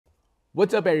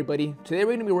What's up everybody? Today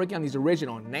we're going to be working on these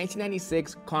original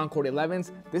 1996 Concord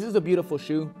 11s. This is a beautiful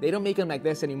shoe. They don't make them like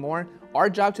this anymore. Our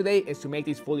job today is to make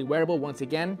these fully wearable once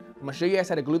again. I'm going to show you guys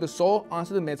how to glue the sole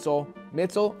onto the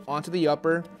midsole onto the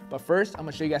upper. But first, I'm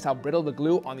going to show you guys how brittle the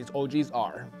glue on these OGs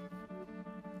are.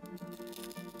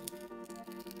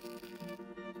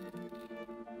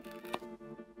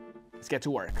 Let's get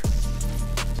to work.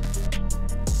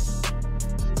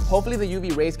 Hopefully the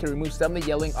UV rays can remove some of the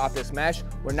yellowing off this mesh.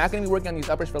 We're not going to be working on these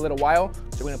uppers for a little while,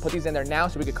 so we're going to put these in there now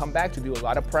so we can come back to do a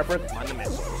lot of prep work on the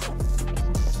midsoles.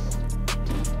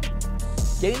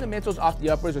 Getting the midsoles off the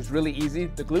uppers was really easy.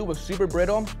 The glue was super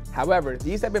brittle. However,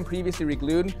 these have been previously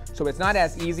reglued, so it's not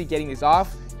as easy getting these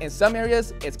off. In some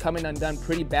areas, it's coming undone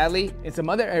pretty badly. In some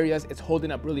other areas, it's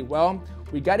holding up really well.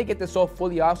 We got to get the sole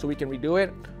fully off so we can redo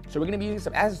it. So we're going to be using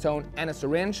some acetone and a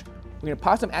syringe. We're going to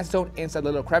pop some acetone inside the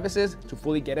little crevices to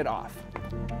fully get it off.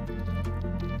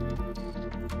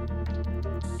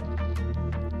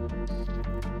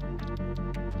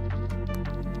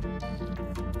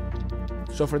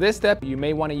 So for this step, you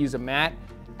may want to use a mat.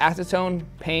 Acetone,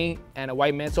 paint, and a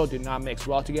white midsole do not mix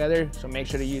well together, so make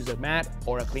sure to use a mat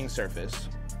or a clean surface.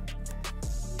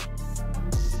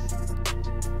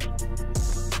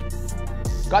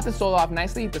 Got the sole off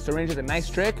nicely. The syringe is a nice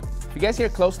trick. If you guys hear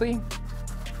closely,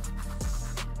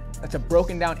 that's a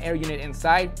broken down air unit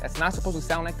inside. That's not supposed to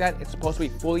sound like that. It's supposed to be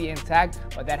fully intact,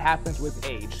 but that happens with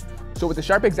age. So with the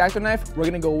sharp X-Acto knife, we're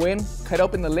gonna go in, cut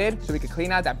open the lid so we can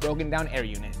clean out that broken down air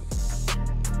unit.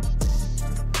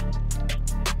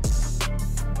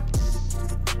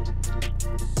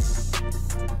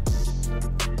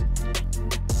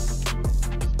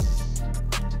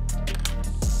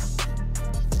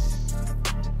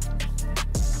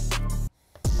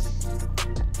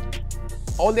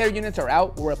 All the air units are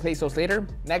out, we'll replace those later.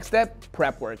 Next step,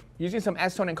 prep work. Using some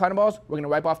acetone and cotton balls, we're gonna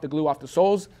wipe off the glue off the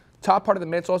soles, top part of the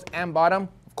midsoles and bottom.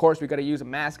 Of course, we gotta use a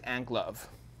mask and glove.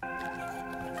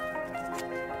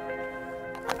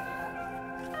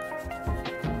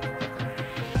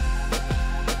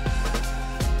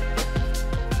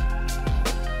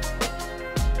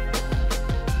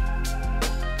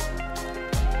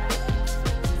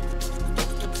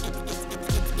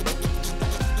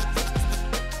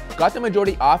 Got the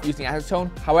majority off using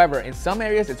acetone. However, in some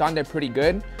areas it's on there pretty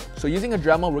good. So using a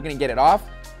dremel, we're gonna get it off.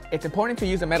 It's important to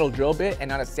use a metal drill bit and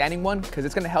not a sanding one because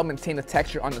it's gonna help maintain the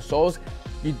texture on the soles.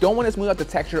 You don't want to smooth out the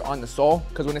texture on the sole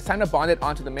because when it's time to bond it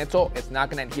onto the midsole, it's not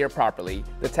gonna adhere properly.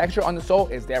 The texture on the sole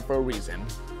is there for a reason.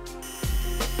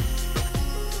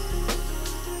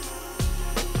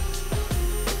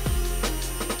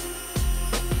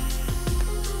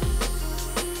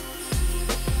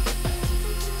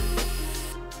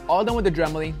 All done with the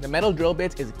dremeling. The metal drill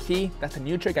bits is key. That's a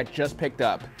new trick I just picked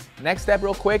up. Next step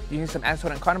real quick, using some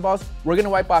acetone and cotton balls, we're gonna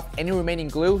wipe off any remaining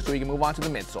glue so we can move on to the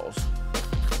midsoles.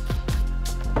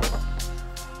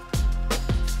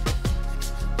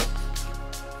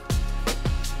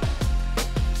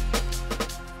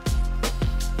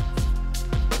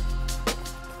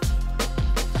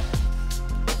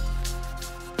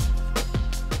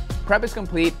 Prep is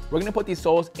complete. We're gonna put these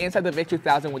soles inside the Vick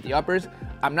 2000 with the uppers.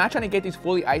 I'm not trying to get these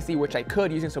fully icy, which I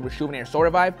could using some Rejuvenate or Soul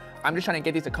Revive. I'm just trying to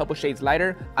get these a couple shades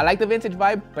lighter. I like the vintage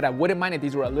vibe, but I wouldn't mind if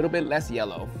these were a little bit less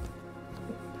yellow.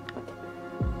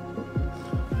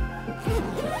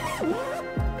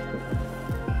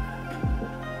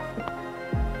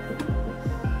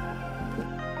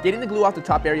 Getting the glue off the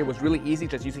top area was really easy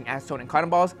just using acetone and cotton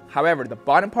balls. However, the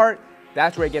bottom part,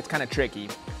 that's where it gets kind of tricky.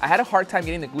 I had a hard time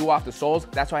getting the glue off the soles.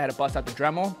 That's why I had to bust out the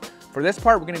Dremel. For this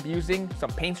part, we're gonna be using some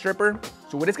paint stripper.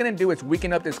 So what it's gonna do is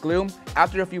weaken up this glue.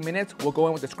 After a few minutes, we'll go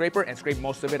in with the scraper and scrape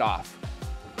most of it off.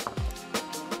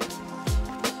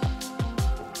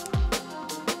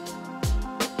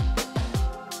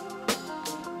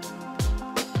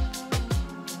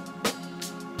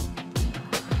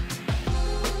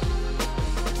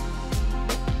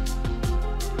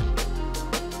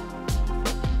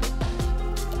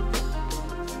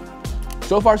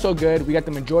 So far so good, we got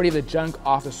the majority of the junk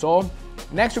off the sole.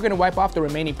 Next, we're gonna wipe off the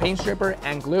remaining paint stripper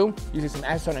and glue using some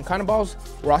acetone and cotton balls.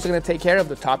 We're also gonna take care of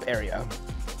the top area.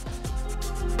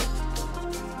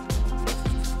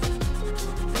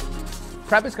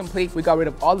 Prep is complete. We got rid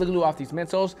of all the glue off these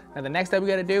midsoles. Now the next step we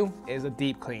gotta do is a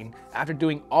deep clean. After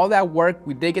doing all that work,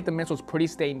 we did get the midsoles pretty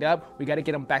stained up. We gotta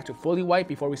get them back to fully white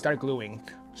before we start gluing.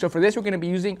 So for this, we're gonna be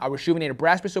using our Rejuvenator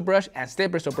brass bristle brush and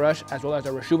stiff bristle brush, as well as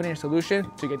our Rejuvenator solution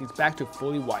to get these back to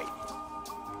fully white.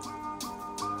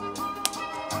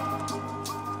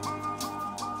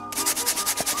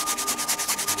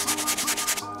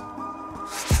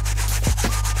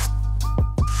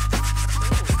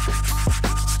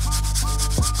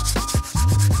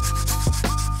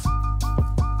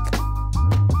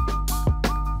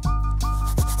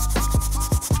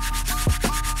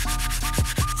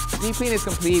 Deep clean is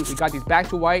complete. We got these back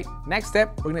to white. Next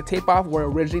step, we're gonna tape off where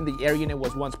originally the air unit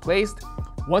was once placed.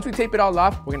 Once we tape it all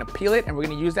off, we're gonna peel it and we're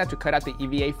gonna use that to cut out the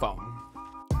EVA foam.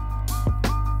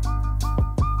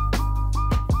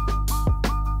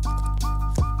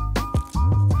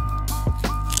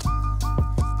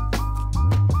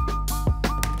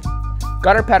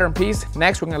 Got our pattern piece.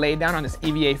 Next, we're gonna lay it down on this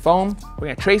EVA foam. We're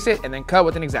gonna trace it and then cut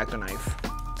with an X-Acto knife.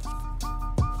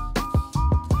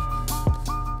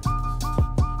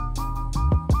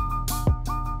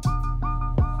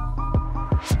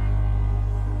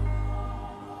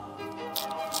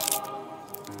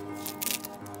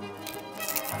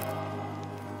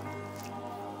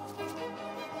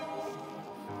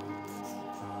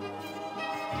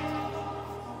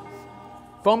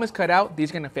 Foam is cut out, these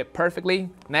are gonna fit perfectly.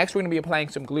 Next, we're gonna be applying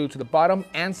some glue to the bottom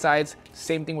and sides.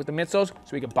 Same thing with the midsoles,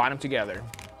 so we can bond them together.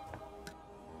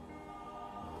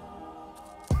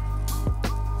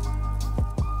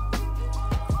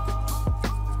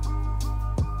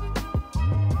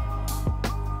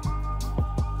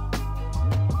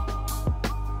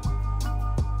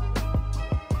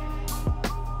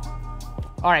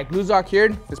 All right, glue's all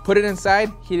cured. Let's put it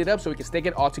inside, heat it up so we can stick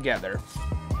it all together.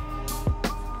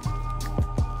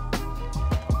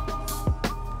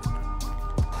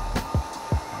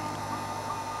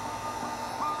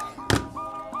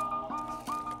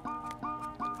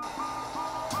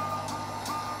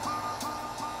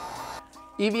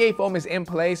 EVA foam is in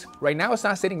place. Right now it's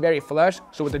not sitting very flush,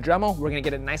 so with the Dremel, we're gonna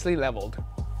get it nicely leveled.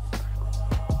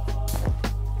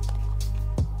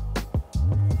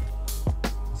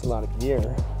 It's a lot of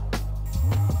gear.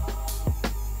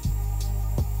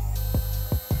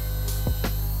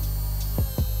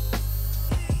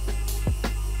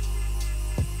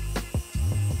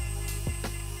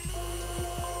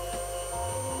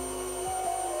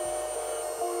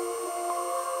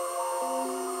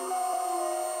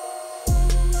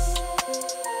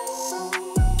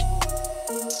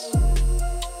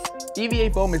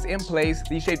 EVA foam is in place,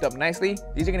 these shaped up nicely.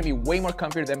 These are gonna be way more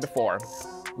comfier than before.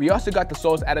 We also got the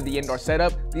soles out of the indoor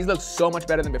setup. These look so much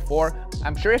better than before.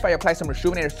 I'm sure if I apply some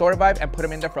Rejuvenator Store Revive and put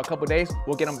them in there for a couple days,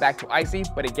 we'll get them back to icy,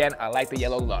 but again, I like the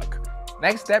yellow look.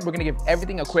 Next step, we're gonna give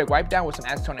everything a quick wipe down with some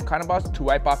acetone and cotton balls to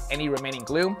wipe off any remaining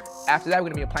glue. After that, we're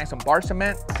gonna be applying some barge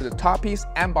cement to the top piece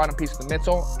and bottom piece of the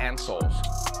midsole and soles.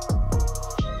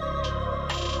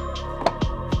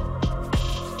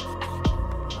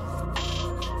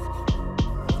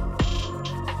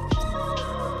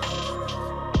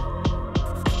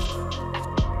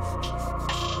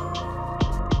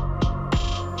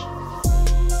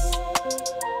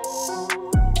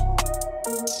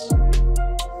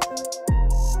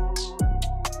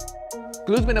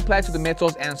 Glue's been applied to the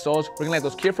midsoles and soles. We're gonna let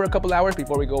those cure for a couple hours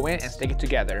before we go in and stick it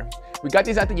together. We got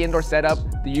these at the indoor setup.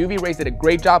 The UV rays did a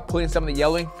great job pulling some of the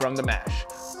yellowing from the mesh.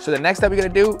 So the next step we're gonna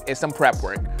do is some prep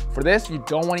work. For this, you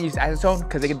don't wanna use acetone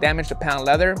because it can damage the panel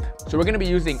leather. So we're gonna be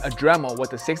using a Dremel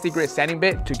with a 60 grit sanding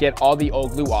bit to get all the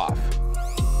old glue off.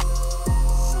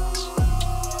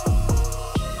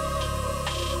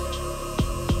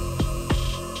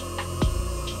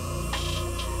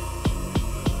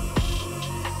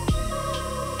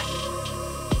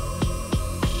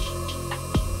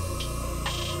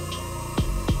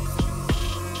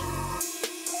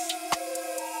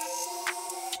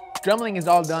 Dremeling is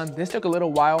all done. This took a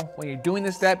little while. When you're doing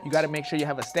this step, you gotta make sure you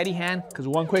have a steady hand because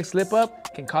one quick slip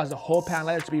up can cause the whole panel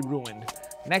leather to be ruined.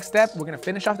 Next step, we're gonna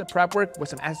finish off the prep work with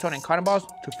some acetone and cotton balls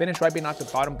to finish wiping off the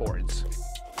bottom boards.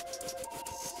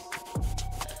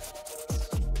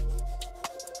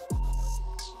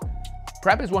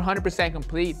 Prep is 100%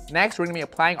 complete. Next, we're gonna be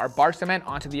applying our barge cement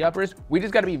onto the uppers. We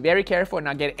just gotta be very careful and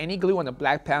not get any glue on the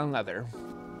black panel leather.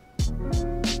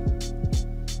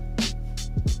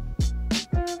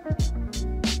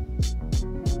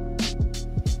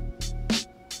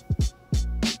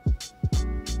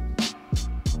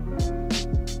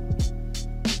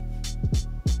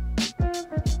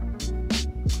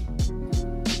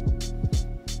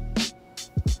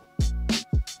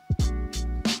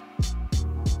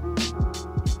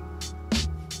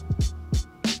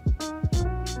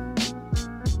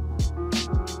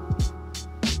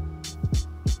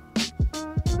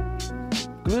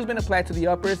 Glue's been applied to the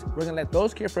uppers. We're gonna let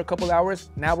those cure for a couple hours.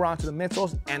 Now we're on to the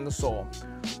midsoles and the sole.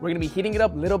 We're gonna be heating it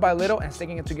up little by little and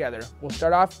sticking it together. We'll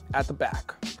start off at the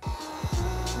back.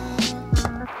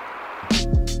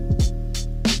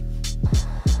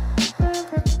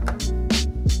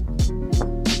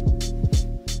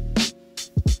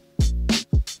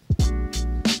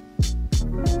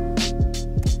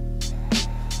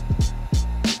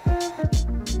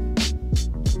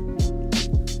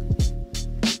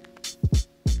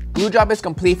 glue job is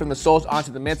complete from the soles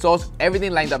onto the midsoles.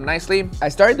 Everything lined up nicely. I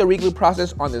started the reglue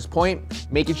process on this point,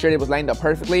 making sure it was lined up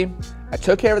perfectly. I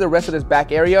took care of the rest of this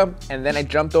back area, and then I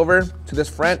jumped over to this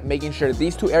front, making sure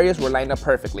these two areas were lined up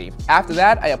perfectly. After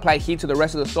that, I applied heat to the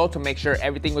rest of the sole to make sure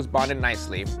everything was bonded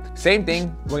nicely. Same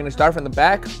thing, we're gonna start from the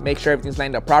back, make sure everything's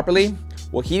lined up properly.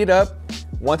 We'll heat it up.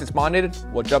 Once it's bonded,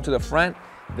 we'll jump to the front,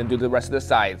 then do the rest of the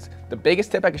sides. The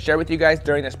biggest tip I can share with you guys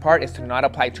during this part is to not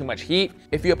apply too much heat.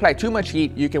 If you apply too much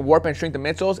heat, you can warp and shrink the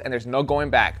midsoles and there's no going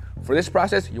back. For this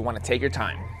process, you wanna take your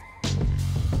time.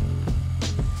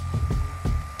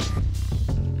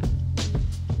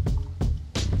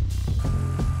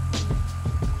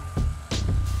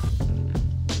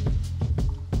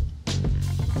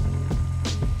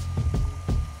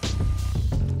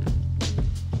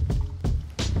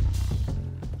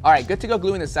 Alright, good to go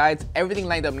gluing the sides, everything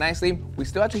lined up nicely. We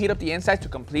still have to heat up the insides to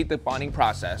complete the bonding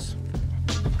process.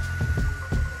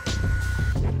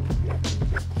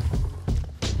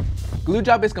 Glue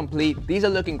job is complete, these are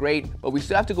looking great, but we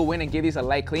still have to go in and give these a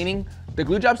light cleaning. The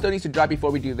glue job still needs to dry before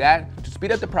we do that. To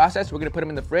speed up the process, we're going to put them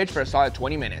in the fridge for a solid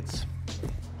 20 minutes.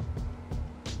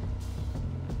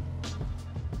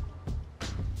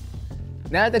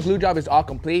 Now that the glue job is all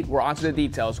complete, we're on to the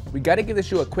details. We gotta give the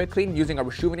shoe a quick clean using a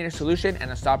Rejuvenator solution and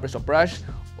a soft bristle brush.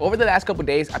 Over the last couple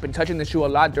days, I've been touching the shoe a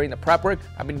lot during the prep work.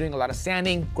 I've been doing a lot of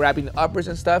sanding, grabbing the uppers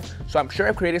and stuff, so I'm sure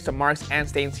I've created some marks and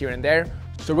stains here and there.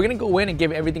 So we're gonna go in and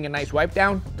give everything a nice wipe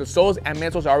down. The soles and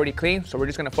midsoles are already clean, so we're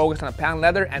just gonna focus on the patent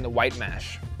leather and the white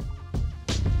mesh.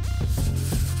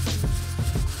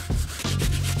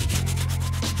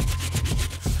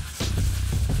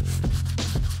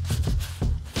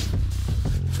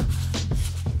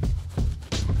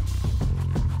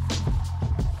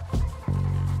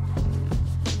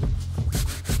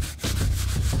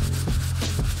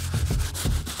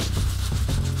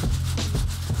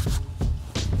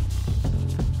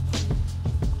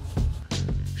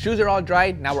 Shoes are all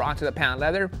dried, now we're onto the patent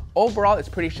leather. Overall, it's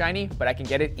pretty shiny, but I can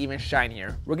get it even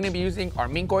shinier. We're gonna be using our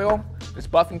mink oil, this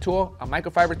buffing tool, a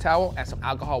microfiber towel, and some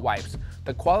alcohol wipes.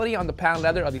 The quality on the patent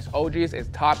leather of these OGs is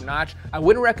top notch. I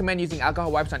wouldn't recommend using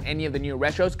alcohol wipes on any of the new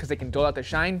retros because they can dull out the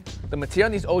shine. The material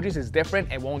on these OGs is different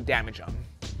and won't damage them.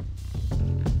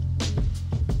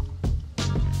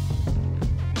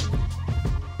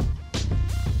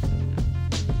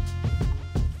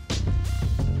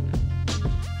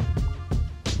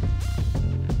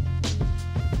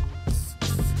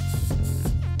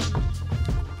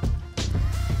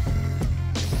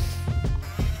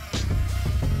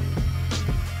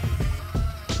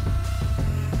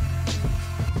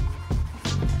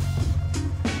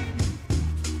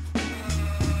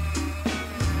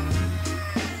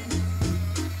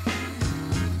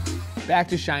 Back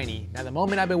to shiny. Now the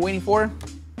moment I've been waiting for,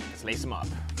 let's lace them up.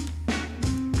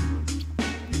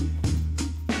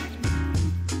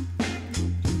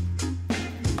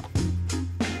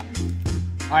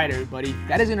 Alright everybody,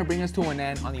 that is going to bring us to an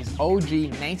end on these OG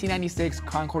 1996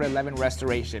 Concord 11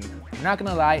 restoration. I'm not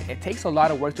going to lie, it takes a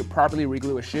lot of work to properly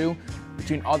reglue a shoe.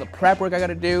 Between all the prep work I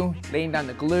gotta do, laying down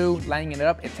the glue, lining it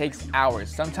up, it takes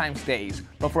hours, sometimes days.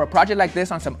 But for a project like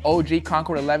this on some OG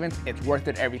Concord 11s, it's worth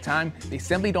it every time. They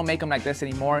simply don't make them like this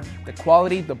anymore. The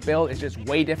quality, the build is just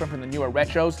way different from the newer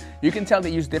retros. You can tell they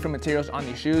use different materials on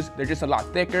these shoes. They're just a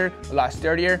lot thicker, a lot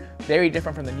sturdier, very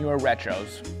different from the newer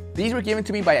retros. These were given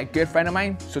to me by a good friend of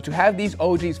mine, so to have these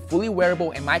OGs fully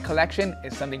wearable in my collection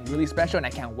is something really special and I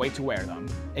can't wait to wear them.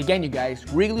 Again, you guys,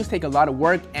 reglues take a lot of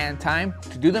work and time.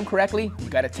 To do them correctly, you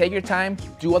gotta take your time,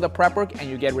 do all the prep work, and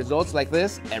you get results like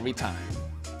this every time.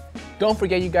 Don't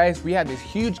forget, you guys, we have this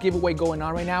huge giveaway going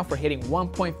on right now for hitting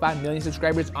 1.5 million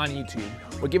subscribers on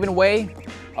YouTube. We're giving away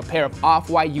a pair of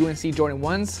off-white UNC Jordan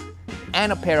 1s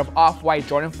and a pair of off-white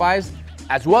Jordan 5s,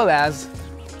 as well as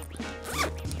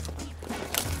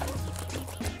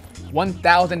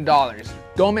 $1,000.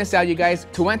 Don't miss out, you guys.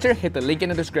 To enter, hit the link in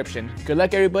the description. Good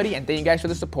luck, everybody, and thank you guys for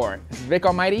the support. This is Vick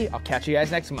Almighty. I'll catch you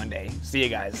guys next Monday. See you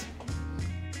guys.